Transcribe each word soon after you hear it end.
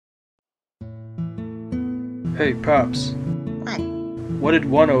Hey, Pops. What? What did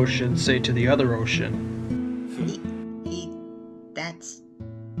one ocean say to the other ocean?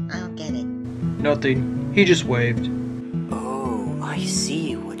 I don't get it. Nothing. He just waved. Oh, I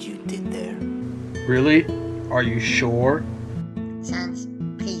see what you did there. Really? Are you sure? Sans,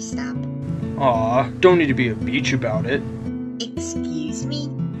 please stop. Aw, don't need to be a beach about it. Excuse me?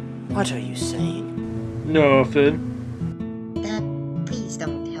 What are you saying? Nothing. Dad, please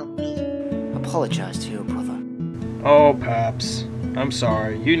don't help me. Apologize to your brother. Oh, Paps. I'm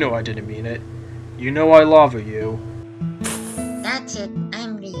sorry. You know I didn't mean it. You know I love you. That's it,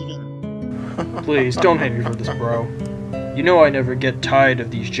 I'm leaving. Please, don't hate me for this, bro. You know I never get tired of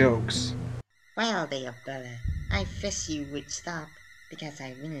these jokes. Well, there, brother, I wish you would stop, because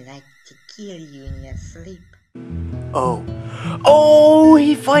I wouldn't like to kill you in your sleep. Oh,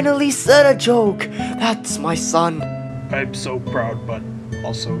 he finally said a joke! That's my son. I'm so proud, but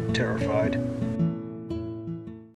also terrified.